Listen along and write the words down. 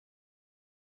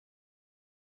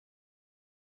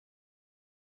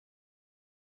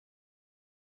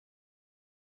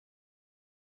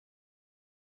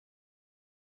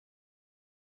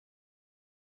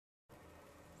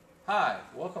Hi,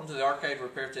 welcome to the Arcade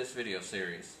Repair Tips video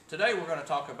series. Today we're going to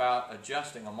talk about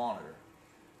adjusting a monitor.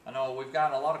 I know we've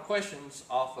gotten a lot of questions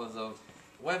off of the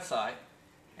website,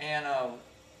 and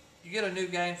you get a new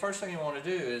game, first thing you want to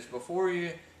do is before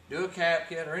you do a cap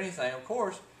kit or anything, of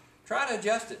course, try to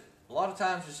adjust it. A lot of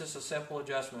times it's just a simple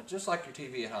adjustment, just like your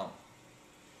TV at home.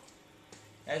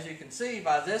 As you can see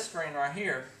by this screen right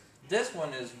here, this one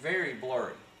is very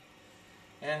blurry.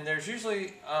 And there's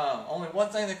usually only one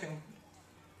thing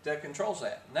that controls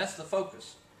that, and that's the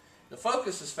focus. The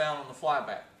focus is found on the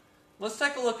flyback. Let's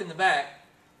take a look in the back,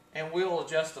 and we'll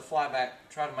adjust the flyback,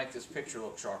 try to make this picture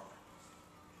look sharper.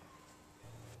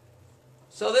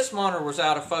 So this monitor was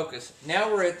out of focus.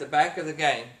 Now we're at the back of the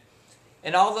game,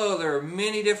 and although there are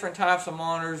many different types of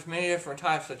monitors, many different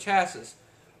types of chassis,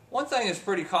 one thing is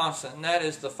pretty constant, and that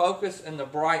is the focus and the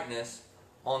brightness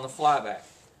on the flyback.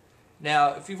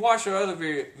 Now, if you've watched our other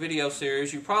video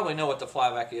series, you probably know what the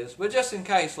flyback is, but just in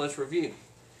case, let's review.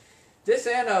 This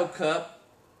anode cup,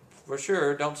 for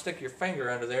sure, don't stick your finger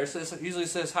under there, it usually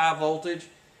says high voltage,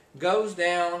 goes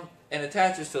down and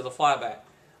attaches to the flyback.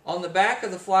 On the back of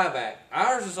the flyback,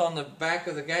 ours is on the back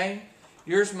of the game,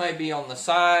 yours may be on the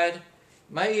side,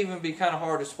 may even be kind of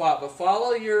hard to spot, but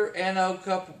follow your anode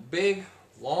cup, big,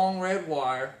 long red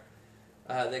wire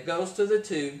that goes to the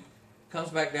tube,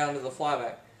 comes back down to the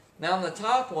flyback. Now on the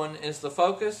top one is the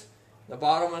focus, the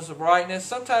bottom is the brightness.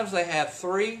 Sometimes they have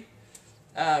three.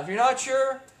 If you're not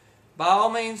sure, by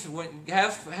all means,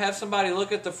 have somebody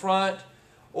look at the front,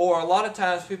 or a lot of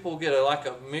times people get like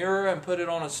a mirror and put it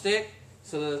on a stick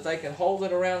so that they can hold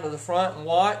it around to the front and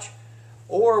watch.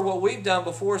 Or what we've done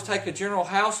before is take a general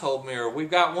household mirror. We've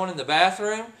got one in the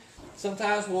bathroom.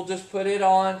 Sometimes we'll just put it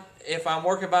on. If I'm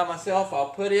working by myself, I'll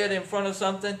put it in front of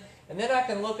something, and then I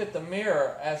can look at the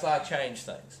mirror as I change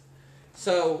things.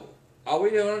 So all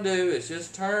we're going to do is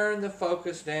just turn the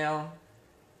focus down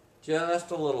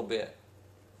just a little bit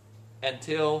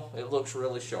until it looks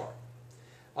really sharp.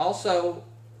 Also,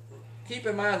 keep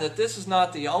in mind that this is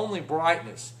not the only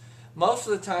brightness. Most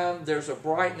of the time there's a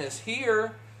brightness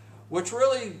here which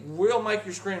really will make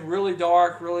your screen really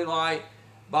dark, really light.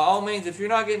 By all means, if you're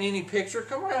not getting any picture,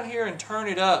 come around here and turn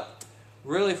it up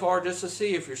really far just to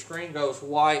see if your screen goes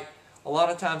white. A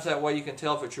lot of times that way you can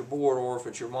tell if it's your board or if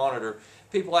it's your monitor.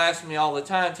 People ask me all the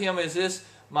time, Tim, is this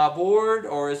my board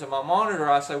or is it my monitor?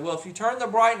 I say, well, if you turn the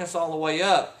brightness all the way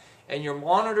up and your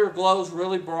monitor glows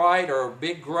really bright or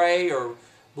big gray or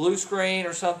blue screen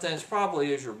or something, it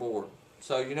probably is your board.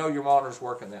 So you know your monitor's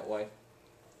working that way.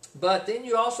 But then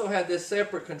you also have this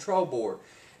separate control board.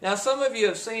 Now some of you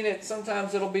have seen it,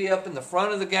 sometimes it'll be up in the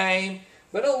front of the game,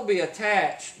 but it'll be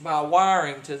attached by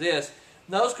wiring to this.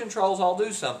 And those controls all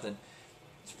do something.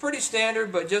 It's pretty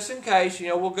standard, but just in case,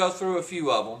 we'll go through a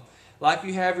few of them. Like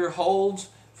you have your holds,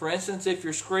 for instance, if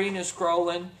your screen is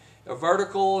scrolling,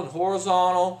 vertical and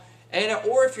horizontal,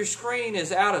 or if your screen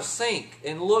is out of sync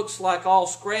and looks like all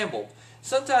scrambled.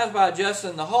 Sometimes by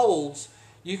adjusting the holds,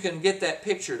 you can get that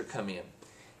picture to come in.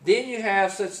 Then you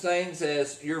have such things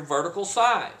as your vertical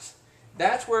size.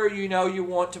 That's where you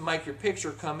want to make your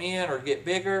picture come in or get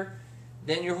bigger.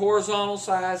 Then your horizontal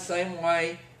size, same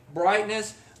way.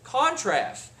 Brightness,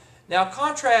 contrast. Now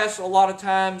contrast, a lot of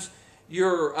times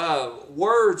your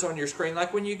words on your screen,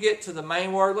 like when you get to the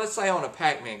main word, let's say on a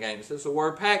Pac-Man game, it says the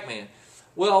word Pac-Man.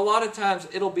 Well, a lot of times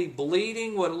it'll be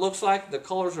bleeding, what it looks like, the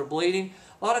colors are bleeding.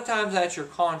 A lot of times that's your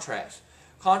contrast.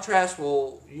 Contrast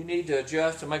you need to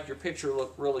adjust to make your picture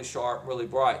look really sharp, really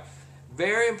bright.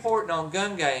 Very important on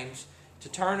gun games to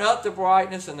turn up the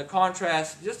brightness and the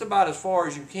contrast just about as far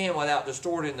as you can without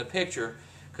distorting the picture,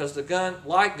 because the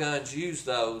light guns use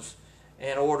those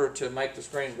in order to make the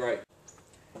screen great.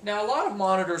 Now a lot of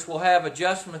monitors will have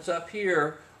adjustments up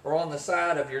here or on the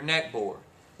side of your neck board.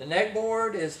 The neck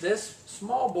board is this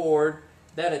small board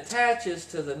that attaches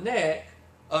to the neck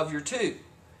of your tube.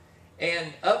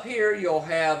 And up here you'll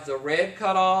have the red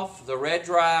cutoff, the red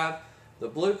drive, the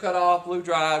blue cutoff, blue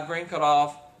drive, green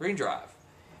cutoff, green drive.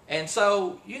 And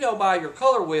so you know by your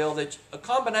color wheel that a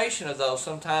combination of those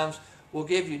sometimes will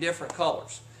give you different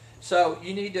colors. So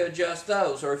you need to adjust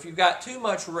those. Or if you've got too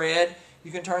much red,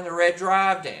 you can turn the red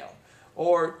drive down.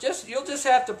 Or you'll just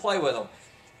have to play with them.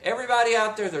 Everybody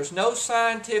out there, there's no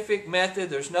scientific method,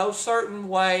 there's no certain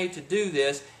way to do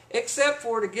this except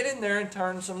for to get in there and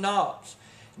turn some knobs.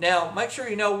 Now, make sure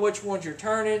you know which ones you're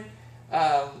turning.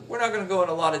 We're not going to go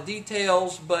into a lot of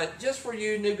details, but just for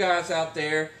you new guys out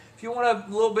there, if you want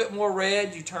a little bit more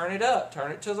red, you turn it up,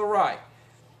 turn it to the right.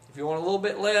 If you want a little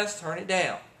bit less, turn it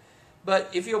down.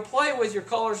 But if you'll play with your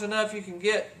colors enough, you can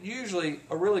get usually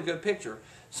a really good picture.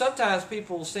 Sometimes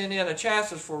people will send in a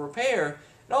chassis for repair,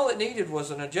 and all it needed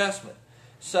was an adjustment.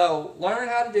 So learn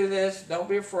how to do this. Don't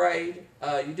be afraid.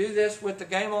 You do this with the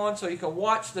game on so you can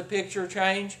watch the picture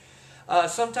change.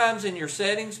 Sometimes in your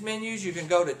settings menus you can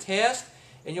go to test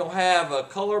and you'll have a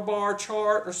color bar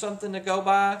chart or something to go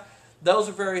by. Those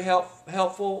are very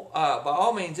helpful. By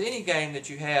all means, any game that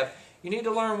you have, you need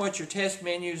to learn what your test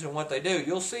menus and what they do.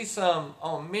 You'll see some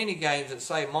on many games that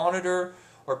say monitor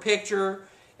or picture,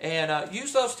 and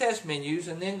use those test menus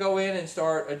and then go in and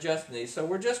start adjusting these. So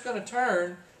we're just going to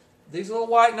turn these little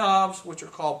white knobs, which are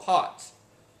called pots,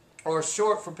 or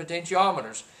short for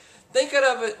potentiometers. Think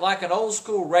of it like an old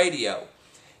school radio.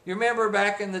 You remember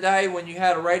back in the day when you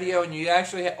had a radio and you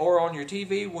actually, or on your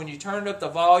TV, when you turned up the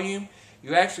volume,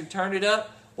 you actually turned it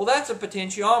up? Well, that's a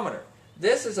potentiometer.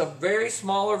 This is a very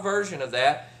smaller version of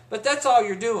that, but that's all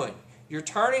you're doing. You're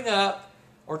turning up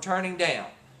or turning down.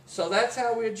 So that's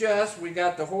how we adjust. We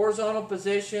got the horizontal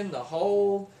position, the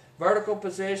hold, vertical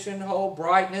position, hold,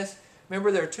 brightness.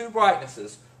 Remember, there are two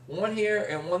brightnesses, one here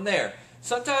and one there.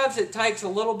 Sometimes it takes a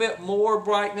little bit more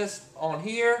brightness on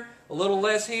here, a little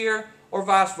less here, or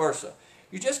vice versa.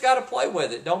 You just got to play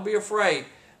with it. Don't be afraid.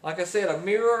 Like I said, a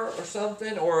mirror or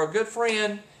something, or a good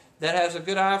friend that has a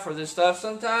good eye for this stuff.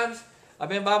 Sometimes I've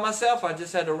been by myself. I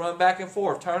just had to run back and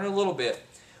forth, turn a little bit.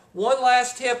 One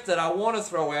last tip that I want to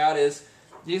throw out is,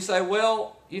 you say,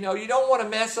 well, you don't want to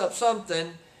mess up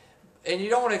something and you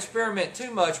don't want to experiment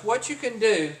too much. What you can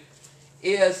do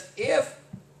is, if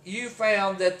you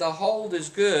found that the hold is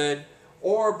good,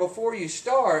 or before you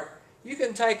start, you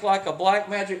can take like a black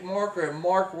magic marker and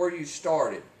mark where you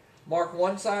started. Mark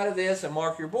one side of this and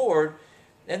mark your board,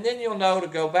 and then you'll know to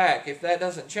go back. If that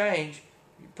doesn't change,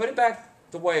 you put it back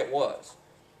the way it was.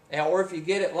 Or if you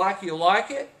get it like you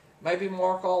like it, maybe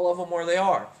mark all of them where they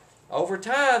are. Over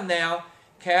time now,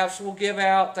 caps will give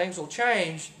out, things will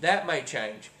change. That may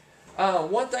change.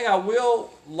 One thing I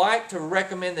will like to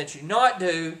recommend that you not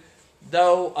do,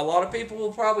 though a lot of people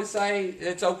will probably say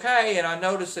it's okay, and I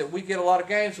notice that we get a lot of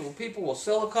games where people will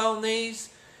silicone these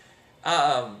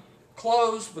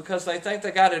closed because they think they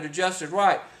got it adjusted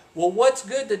right. Well, what's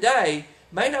good today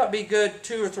may not be good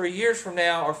 2 or 3 years from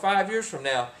now or 5 years from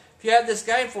now. If you have this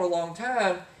game for a long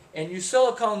time and you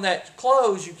silicone that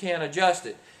closed, you can't adjust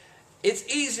it. It's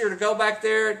easier to go back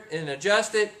there and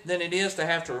adjust it than it is to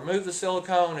have to remove the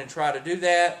silicone and try to do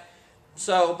that.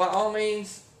 So by all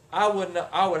means, I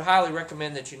would highly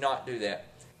recommend that you not do that.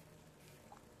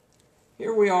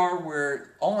 Here we are, we're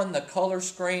on the color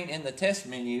screen in the test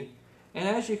menu, and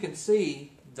as you can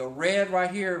see, the red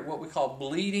right here, what we call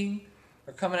bleeding,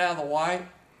 or coming out of the white.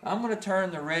 I'm going to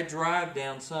turn the red drive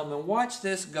down some and watch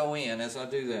this go in as I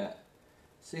do that.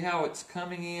 See how it's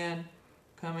coming in,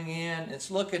 coming in.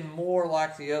 It's looking more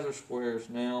like the other squares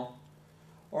now,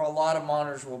 or a lot of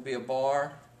monitors will be a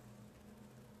bar.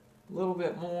 A little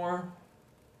bit more.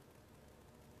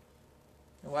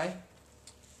 Anyway,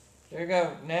 there you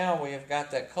go. Now we have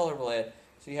got that color bled.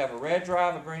 So you have a red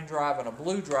drive, a green drive, and a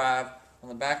blue drive on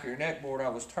the back of your neck board. I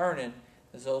was turning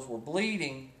as those were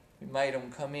bleeding. We made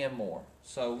them come in more.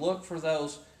 So look for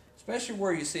those, especially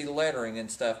where you see lettering and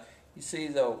stuff. You see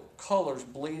the colors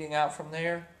bleeding out from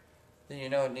there, then you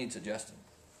know it needs adjusting.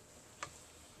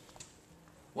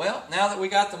 Well, now that we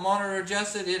got the monitor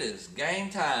adjusted, it is game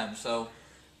time. So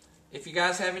if you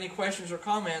guys have any questions or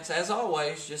comments, as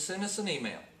always, just send us an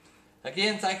email.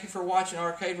 Again, thank you for watching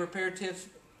Arcade Repair Tips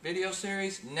video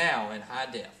series, now in high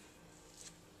def.